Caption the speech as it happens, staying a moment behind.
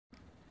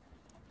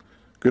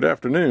Good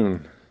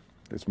afternoon.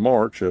 It's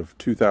March of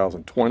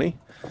 2020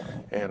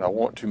 and I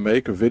want to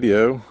make a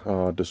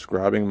video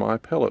describing my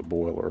pellet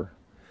boiler.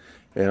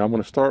 And I'm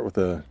going to start with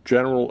a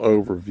general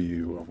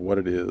overview of what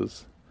it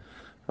is.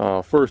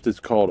 First, it's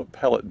called a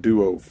Pellet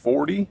Duo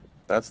 40.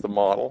 That's the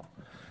model.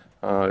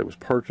 It was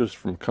purchased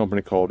from a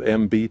company called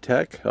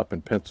MBtek up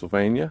in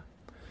Pennsylvania.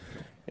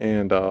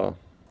 And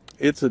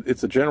it's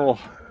a general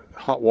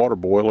hot water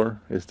boiler.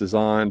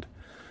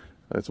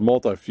 It's a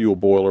multi-fuel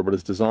boiler, but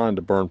it's designed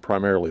to burn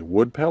primarily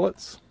wood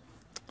pellets.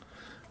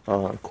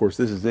 Of course,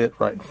 this is it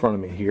right in front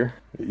of me here.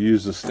 It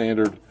uses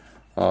standard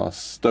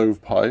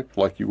stovepipe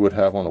like you would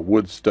have on a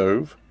wood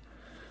stove.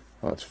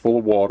 It's full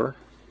of water.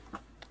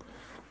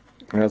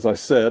 As I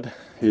said,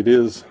 it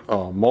is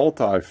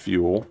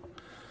multi-fuel,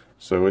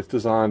 so it's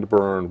designed to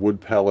burn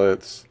wood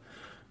pellets,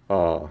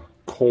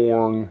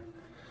 corn,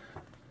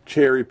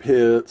 cherry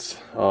pits,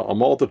 a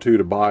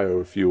multitude of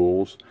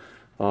biofuels.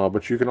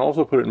 But you can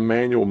also put it in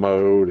manual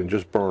mode and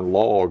just burn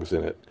logs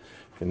in it.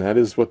 And that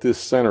is what this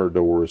center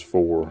door is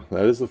for.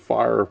 That is the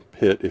fire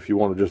pit if you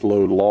want to just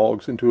load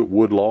logs into it,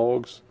 wood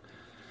logs.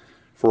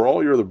 For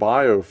all your other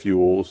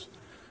biofuels,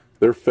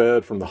 they're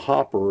fed from the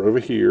hopper over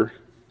here.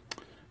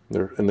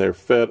 They're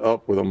fed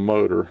up with a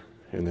motor.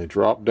 And they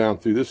drop down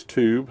through this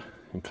tube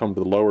and come to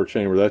the lower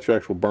chamber. That's your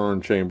actual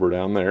burn chamber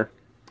down there.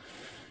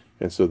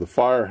 And so the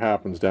fire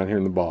happens down here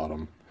in the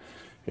bottom.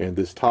 And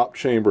this top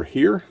chamber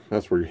here,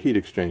 that's where your heat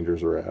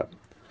exchangers are at.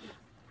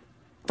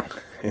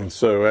 And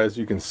so as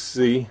you can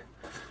see,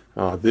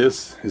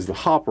 this is the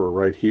hopper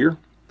right here.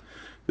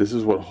 This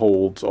is what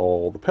holds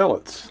all the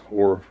pellets,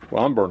 well,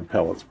 I'm burning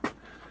pellets.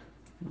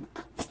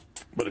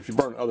 But if you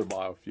burn other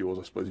biofuels,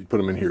 I suppose you put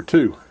them in here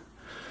too.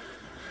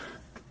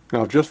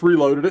 Now I've just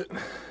reloaded it.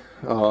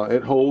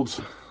 It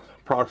holds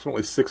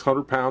approximately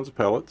 600 pounds of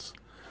pellets.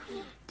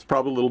 It's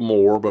probably a little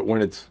more, but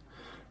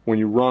when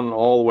you run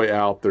all the way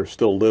out, there's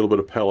still a little bit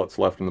of pellets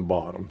left in the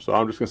bottom. So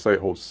I'm just going to say it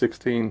holds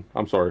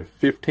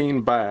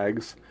 15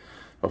 bags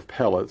of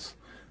pellets,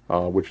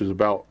 which is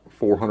about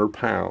 400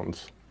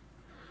 pounds.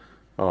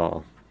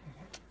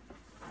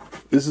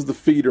 This is the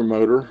feeder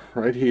motor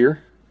right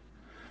here.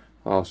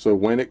 So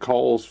when it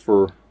calls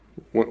for,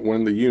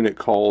 when the unit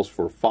calls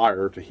for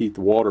fire to heat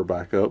the water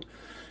back up,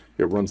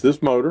 it runs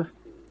this motor,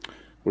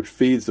 which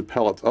feeds the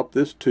pellets up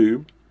this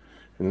tube,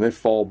 and they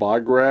fall by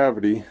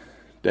gravity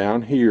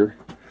down here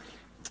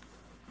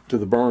to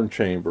the burn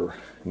chamber.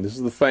 And this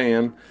is the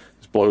fan.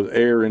 This blows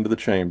air into the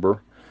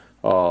chamber.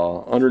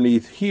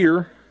 Underneath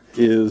here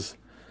is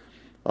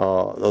the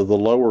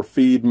lower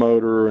feed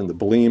motor and the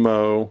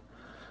BLEMO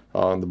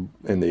and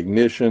the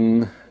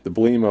ignition. The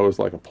BLEMO is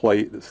like a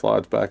plate that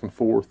slides back and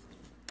forth.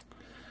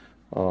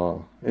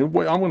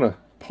 Anyway, I'm going to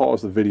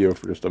pause the video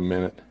for just a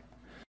minute.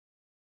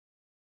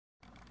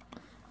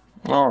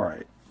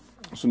 Alright,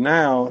 so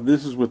now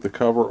this is with the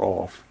cover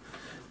off.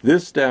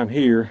 This down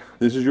here,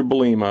 this is your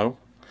BLEMO.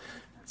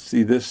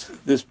 See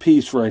this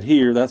piece right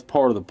here, that's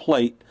part of the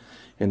plate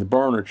in the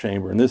burner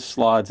chamber, and this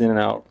slides in and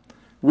out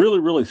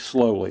really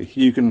slowly.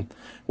 You can,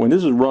 when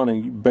this is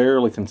running, you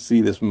barely can see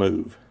this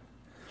move.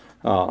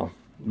 But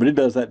it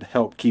does that to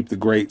help keep the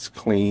grates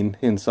clean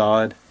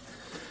inside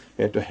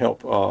and to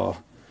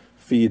help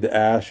feed the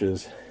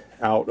ashes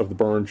out of the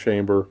burn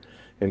chamber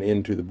and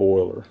into the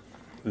boiler.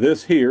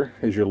 This here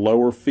is your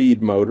lower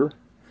feed motor.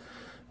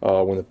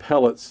 When the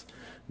pellets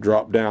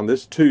drop down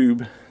this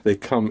tube, they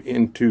come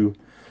into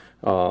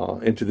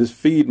this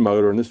feed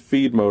motor, and this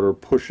feed motor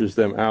pushes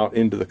them out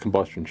into the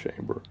combustion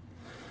chamber.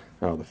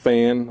 Now the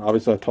fan,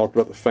 obviously I talked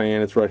about the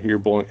fan, it's right here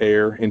blowing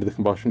air into the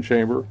combustion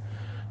chamber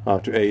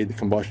to aid the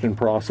combustion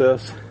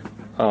process.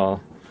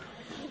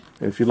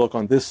 If you look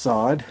on this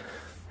side,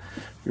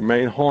 your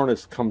main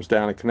harness comes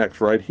down and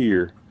connects right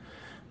here.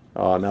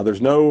 Now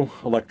there's no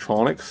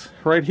electronics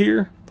right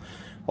here.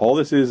 All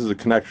this is a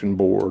connection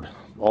board.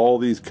 All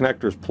these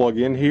connectors plug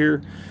in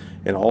here,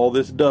 and all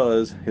this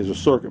does is a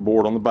circuit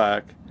board on the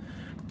back.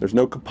 There's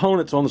no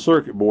components on the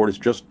circuit board, it's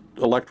just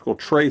electrical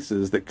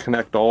traces that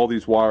connect all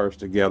these wires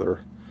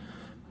together.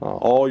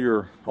 All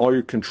your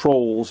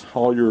controls,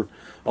 all your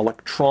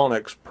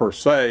electronics per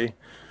se,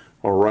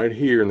 are right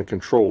here in the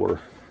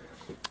controller.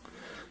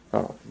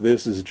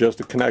 This is just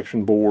a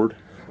connection board.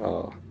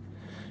 I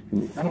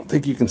don't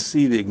think you can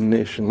see the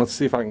ignition. Let's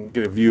see if I can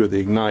get a view of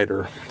the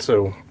igniter.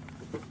 So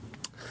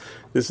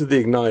this is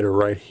the igniter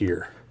right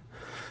here.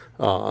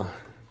 And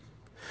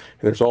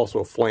there's also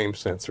a flame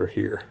sensor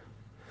here.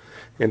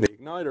 And the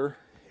igniter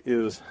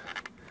is,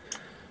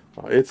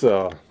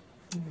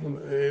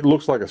 it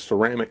looks like a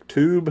ceramic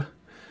tube,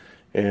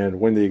 and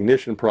when the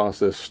ignition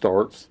process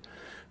starts,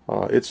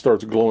 it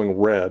starts glowing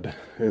red.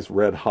 It's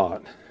red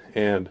hot,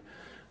 and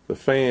the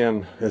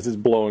fan, as it's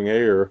blowing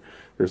air,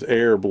 there's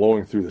air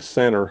blowing through the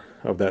center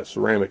of that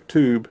ceramic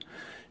tube,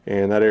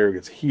 and that air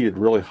gets heated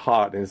really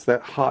hot, and it's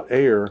that hot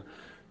air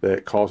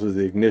that causes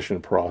the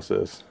ignition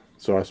process.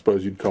 So I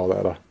suppose you'd call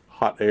that a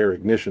hot air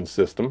ignition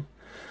system.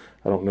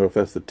 I don't know if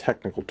that's the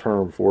technical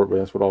term for it, but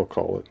that's what I'll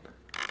call it.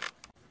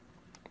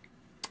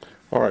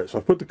 Alright, so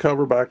I've put the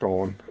cover back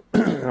on.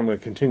 I'm going to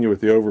continue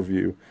with the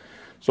overview.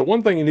 So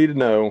one thing you need to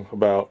know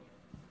about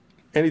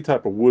any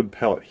type of wood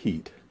pellet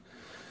heat,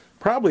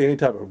 probably any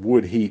type of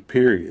wood heat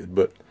period,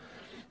 but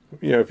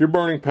you know, if you're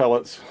burning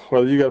pellets,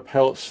 whether you got a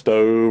pellet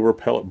stove or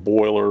pellet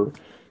boiler,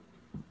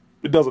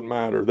 it doesn't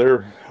matter.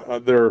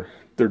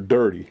 They're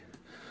dirty.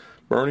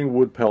 Burning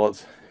wood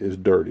pellets is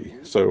dirty.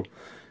 So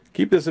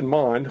keep this in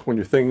mind when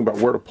you're thinking about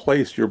where to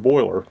place your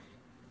boiler.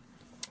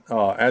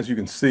 As you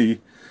can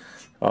see,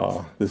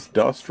 this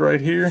dust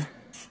right here,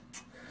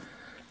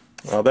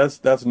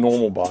 that's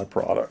normal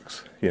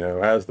byproducts. You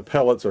know, as the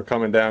pellets are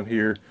coming down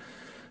here,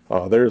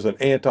 there's an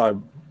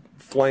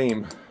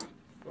anti-flame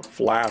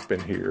flap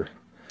in here.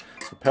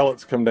 The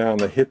pellets come down,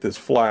 they hit this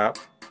flap,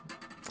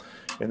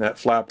 and that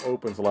flap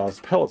opens, allows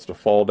the pellets to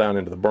fall down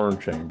into the burn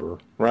chamber,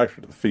 or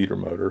actually to the feeder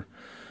motor.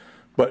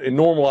 But in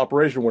normal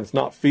operation, when it's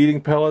not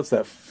feeding pellets,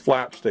 that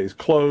flap stays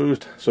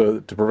closed so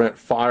that to prevent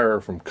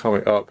fire from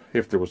coming up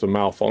if there was a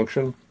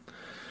malfunction.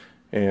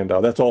 And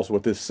that's also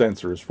what this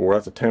sensor is for.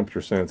 That's a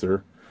temperature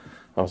sensor.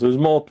 So there's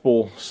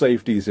multiple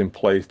safeties in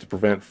place to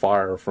prevent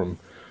fire from,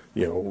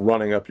 you know,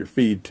 running up your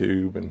feed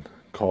tube and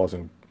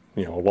causing,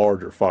 you know, a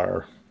larger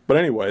fire. But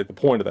anyway, the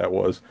point of that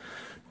was,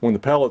 when the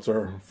pellets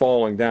are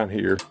falling down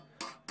here,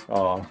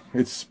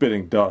 it's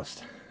spitting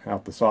dust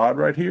out the side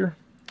right here.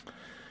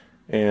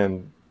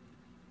 And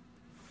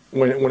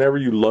whenever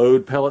you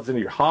load pellets into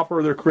your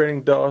hopper, they're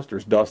creating dust.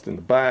 There's dust in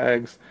the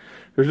bags.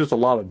 There's just a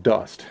lot of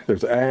dust.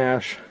 There's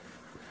ash.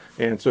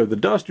 And so the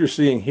dust you're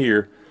seeing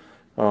here,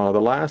 the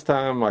last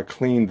time I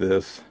cleaned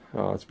this,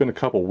 it's been a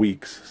couple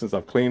weeks since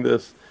I've cleaned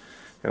this,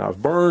 and I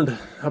burned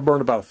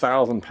about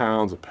 1,000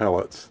 pounds of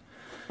pellets.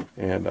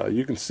 And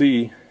you can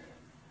see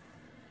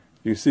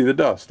the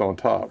dust on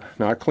top.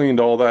 Now I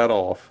cleaned all that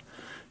off,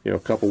 you know,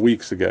 a couple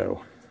weeks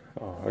ago.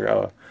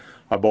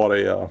 I bought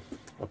a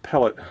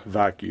pellet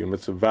vacuum.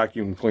 It's a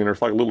vacuum cleaner.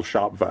 It's like a little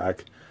shop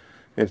vac.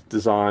 It's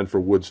designed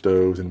for wood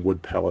stoves and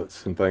wood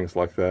pellets and things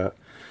like that.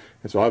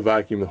 And so I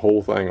vacuumed the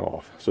whole thing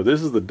off. So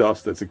this is the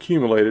dust that's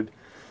accumulated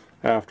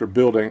after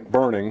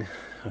burning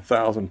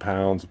 1,000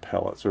 pounds of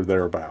pellets or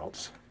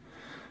thereabouts.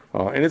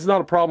 And it's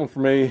not a problem for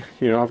me.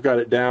 You know, I've got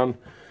it down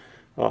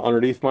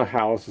underneath my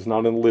house. It's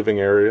not in the living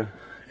area,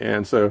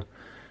 and so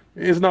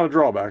it's not a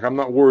drawback. I'm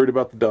not worried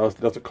about the dust.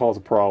 It doesn't cause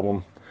a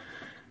problem.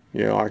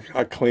 You know,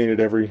 I clean it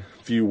every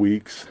few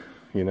weeks,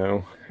 you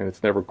know, and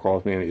it's never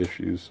caused me any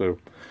issues. So,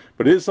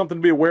 but it is something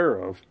to be aware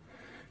of.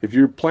 If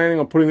you're planning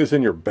on putting this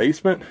in your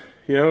basement,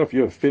 you know, if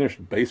you have a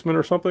finished basement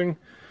or something,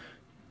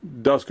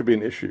 dust could be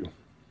an issue.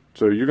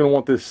 So you're going to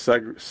want this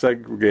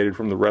segregated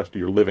from the rest of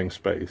your living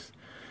space.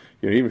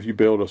 You know, even if you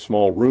build a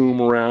small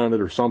room around it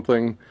or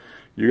something,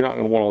 you're not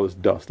going to want all this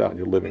dust out in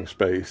your living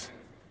space.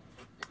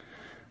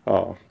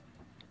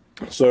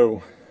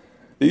 So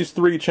these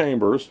 3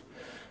 chambers,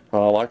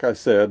 like I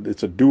said,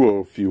 it's a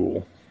duo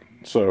fuel.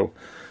 So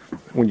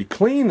when you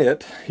clean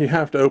it, you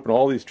have to open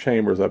all these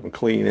chambers up and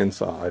clean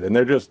inside. And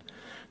they've just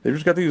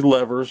got these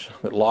levers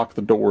that lock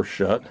the door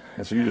shut.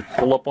 And so you just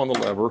pull up on the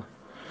lever,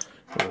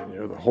 and,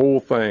 you know, the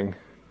whole thing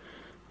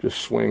just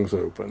swings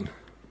open.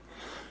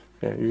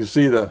 And you can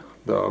see the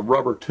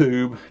rubber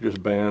tube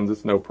just bends.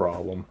 It's no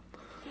problem.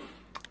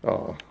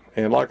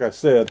 And like I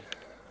said,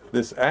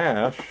 this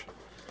ash,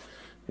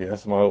 yeah,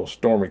 that's my little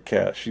Stormy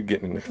cat. She's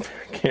getting in the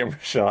camera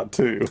shot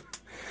too.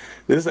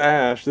 This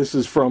ash, this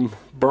is from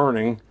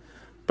burning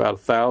about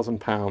 1,000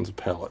 pounds of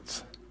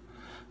pellets.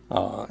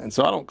 And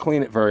so I don't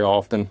clean it very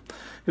often.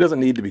 It doesn't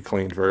need to be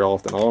cleaned very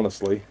often,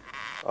 honestly.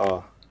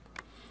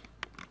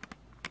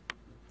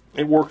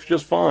 It works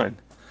just fine.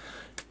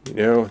 You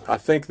know, I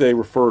think they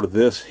refer to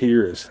this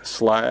here as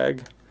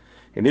slag,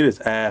 and it is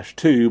ash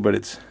too, but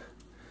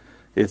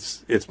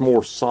it's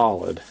more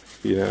solid,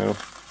 you know.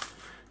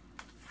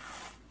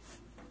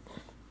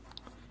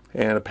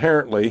 And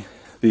apparently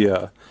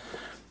the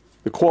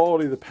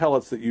quality of the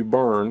pellets that you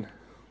burn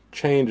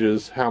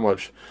changes how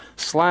much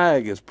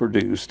slag is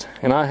produced.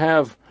 And I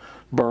have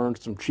burned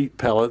some cheap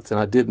pellets, and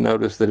I did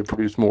notice that it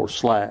produced more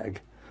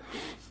slag.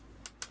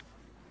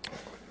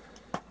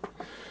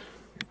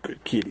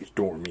 Good kitty,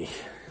 Stormy.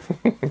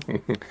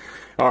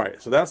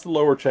 Alright, so that's the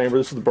lower chamber.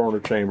 This is the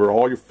burner chamber.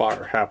 All your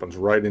fire happens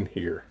right in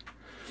here.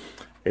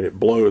 And it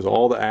blows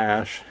all the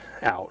ash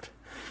out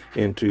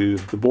into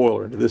the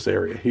boiler, into this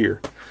area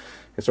here.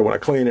 And so when I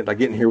clean it, I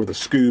get in here with a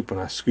scoop, and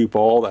I scoop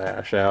all the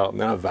ash out,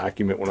 and then I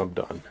vacuum it when I'm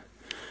done.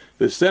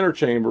 This center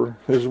chamber,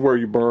 this is where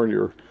you burn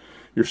your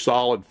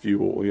solid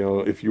fuel. You know,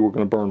 if you were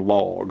going to burn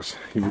logs,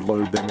 you would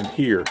load them in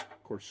here.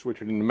 Of course,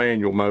 switch it into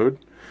manual mode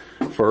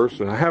first,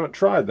 and I haven't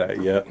tried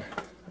that yet.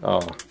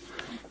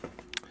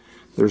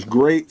 There's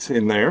grates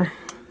in there,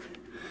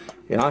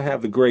 and I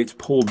have the grates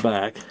pulled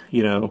back,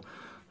 you know,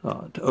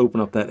 to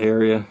open up that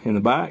area in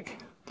the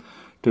back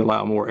to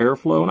allow more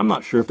airflow. And I'm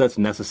not sure if that's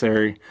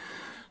necessary,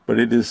 but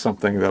it is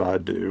something that I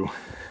do.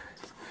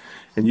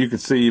 And you can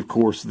see, of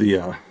course,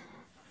 the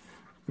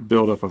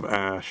buildup of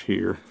ash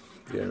here.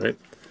 Yeah, right.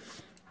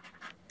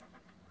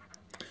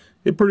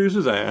 It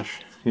produces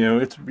ash. You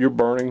know, you're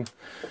burning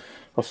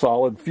a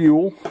solid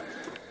fuel.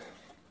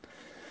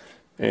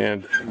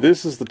 And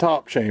this is the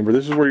top chamber.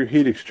 This is where your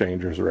heat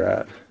exchangers are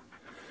at.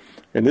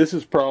 And this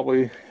is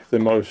probably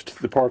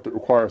the part that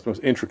requires the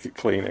most intricate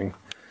cleaning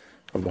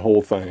of the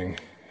whole thing.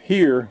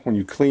 Here, when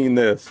you clean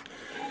this,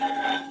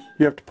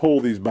 you have to pull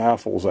these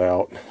baffles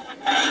out.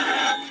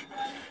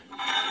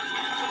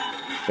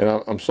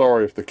 And I'm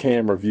sorry if the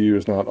camera view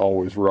is not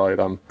always right.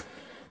 I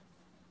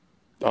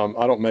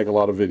don't make a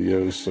lot of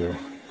videos, so.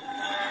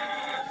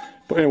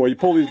 But anyway, you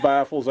pull these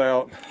baffles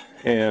out,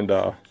 and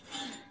you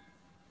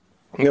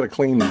got to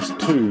clean these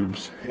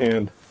tubes.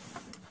 And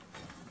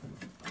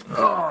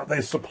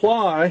they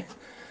supply,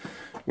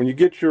 when you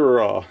get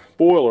your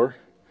boiler,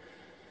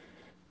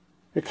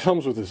 it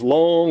comes with this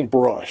long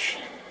brush.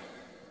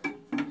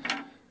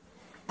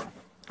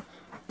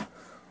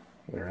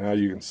 There, now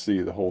you can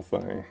see the whole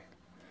thing.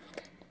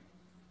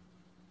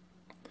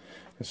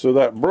 And so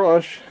that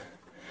brush,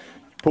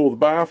 you pull the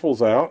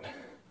baffles out,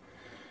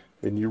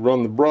 and you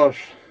run the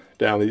brush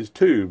down these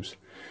tubes.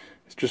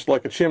 It's just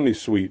like a chimney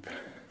sweep.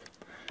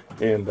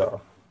 And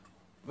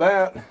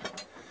that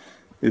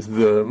is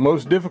the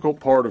most difficult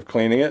part of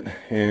cleaning it,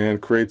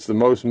 and creates the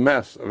most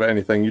mess of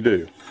anything you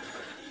do.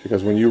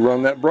 Because when you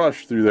run that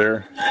brush through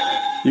there,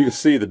 you can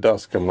see the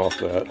dust coming off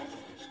that.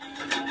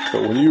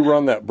 But when you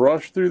run that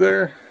brush through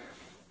there,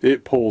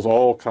 it pulls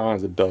all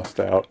kinds of dust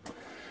out.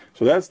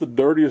 So that's the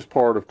dirtiest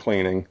part of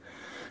cleaning,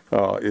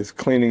 is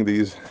cleaning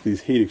these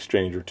heat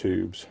exchanger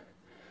tubes.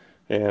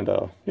 And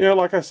you know,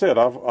 like I said,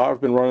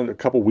 I've been running a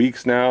couple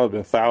weeks now. There's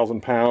been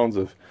 1,000 pounds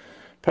of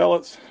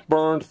pellets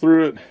burned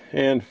through it,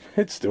 and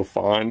it's still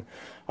fine.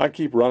 I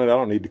keep running. I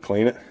don't need to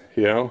clean it.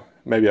 You know,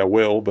 maybe I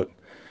will, but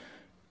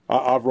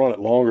I've run it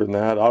longer than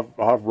that.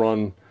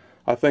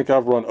 I think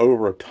I've run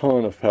over a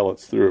ton of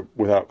pellets through it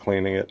without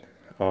cleaning it.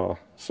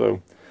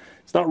 So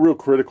it's not real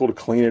critical to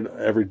clean it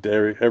every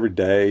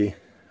day.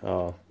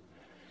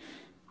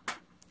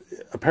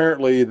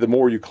 Apparently, the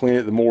more you clean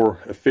it, the more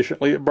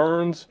efficiently it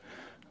burns,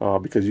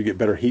 because you get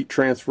better heat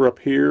transfer up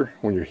here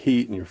when your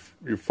heat and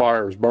your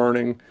fire is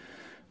burning.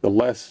 The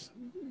less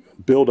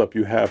buildup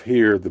you have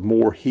here, the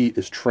more heat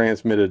is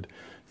transmitted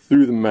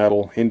through the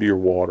metal into your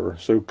water.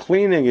 So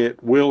cleaning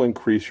it will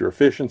increase your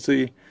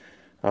efficiency,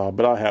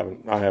 but I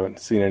haven't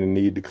seen any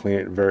need to clean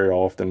it very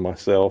often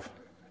myself.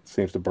 It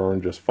seems to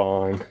burn just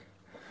fine.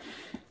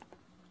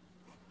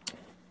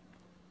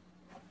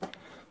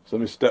 So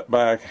let me step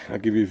back. I'll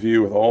give you a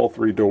view with all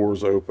 3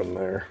 doors open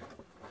there.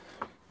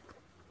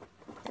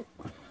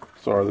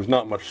 Sorry, there's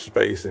not much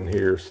space in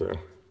here, so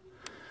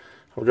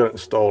I've got it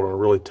installed in a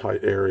really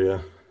tight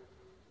area.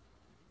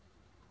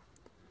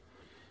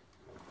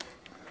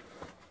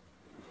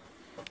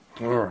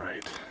 All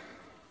right.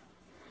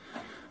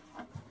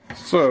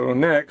 So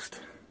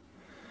next,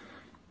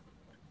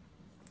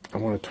 I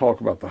want to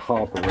talk about the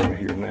hopper over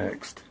here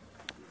next.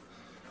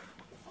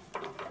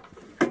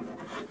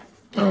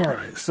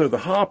 Alright, so the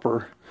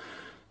hopper,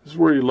 this is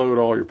where you load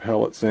all your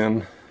pellets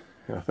in.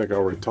 I think I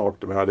already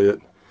talked about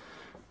it.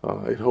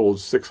 It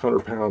holds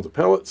 600 pounds of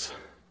pellets.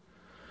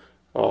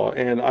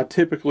 And I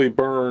typically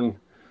burn,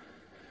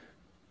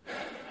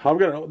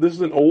 this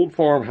is an old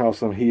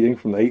farmhouse I'm heating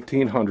from the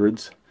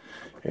 1800s.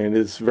 And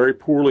it's very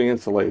poorly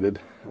insulated.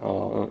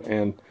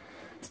 And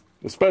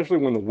especially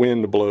when the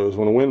wind blows.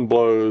 When the wind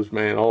blows,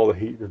 man, all the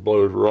heat just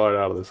blows right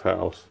out of this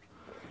house.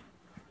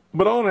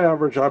 But on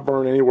average, I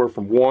burn anywhere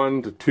from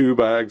 1 to 2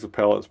 bags of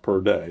pellets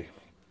per day.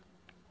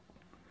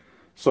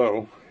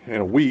 So, in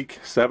a week,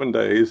 7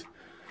 days,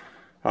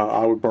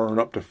 I would burn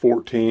up to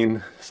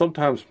 14,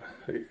 sometimes,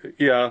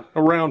 yeah,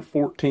 around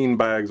 14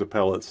 bags of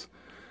pellets.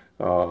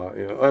 You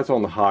know, that's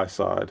on the high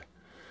side.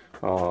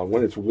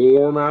 When it's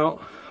warm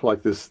out,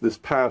 like this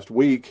past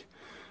week,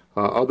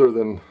 other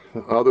than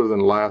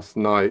last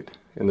night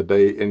and the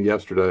day and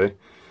yesterday,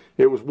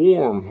 it was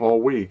warm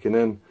all week, and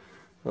then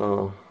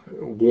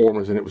warm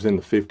as in it was in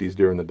the 50s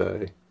during the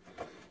day.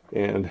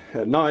 And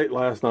at night,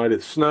 last night,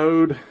 it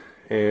snowed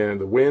and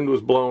the wind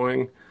was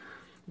blowing,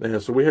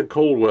 and so we had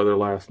cold weather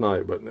last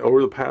night. But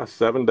over the past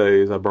 7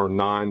 days, I burned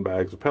 9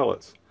 bags of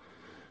pellets.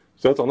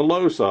 So that's on the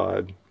low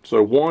side.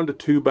 So 1 to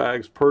 2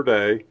 bags per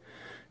day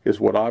is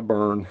what I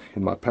burn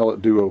in my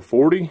Pellet Duo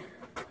 40.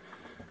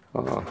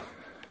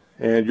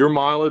 And your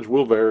mileage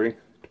will vary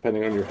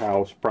depending on your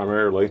house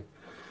primarily.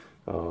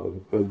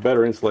 The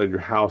better insulated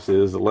your house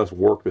is, the less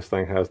work this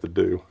thing has to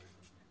do.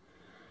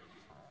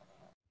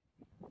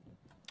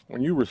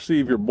 When you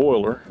receive your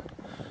boiler,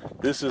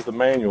 this is the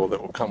manual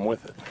that will come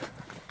with it.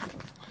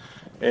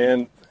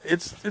 And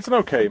it's an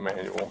okay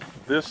manual.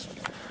 This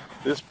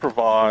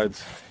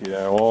provides, you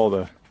know, all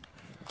the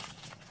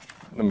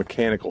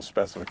mechanical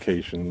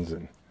specifications,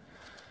 and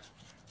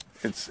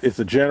it's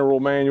a general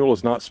manual.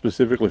 It's not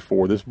specifically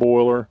for this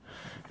boiler.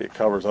 It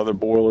covers other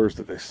boilers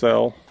that they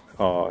sell.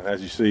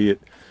 As you see,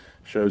 it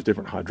shows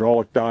different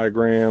hydraulic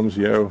diagrams,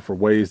 you know, for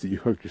ways that you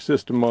hook your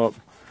system up.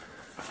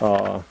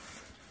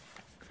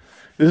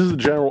 This is a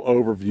general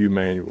overview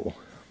manual.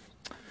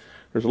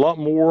 There's a lot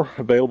more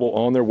available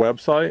on their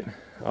website.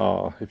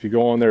 If you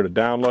go on there to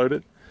download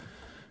it,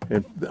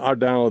 and I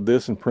downloaded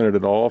this and printed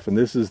it off, and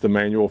this is the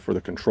manual for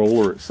the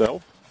controller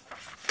itself.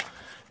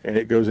 And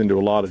it goes into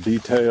a lot of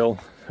detail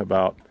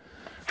about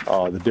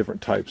the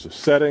different types of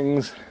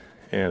settings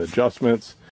and adjustments.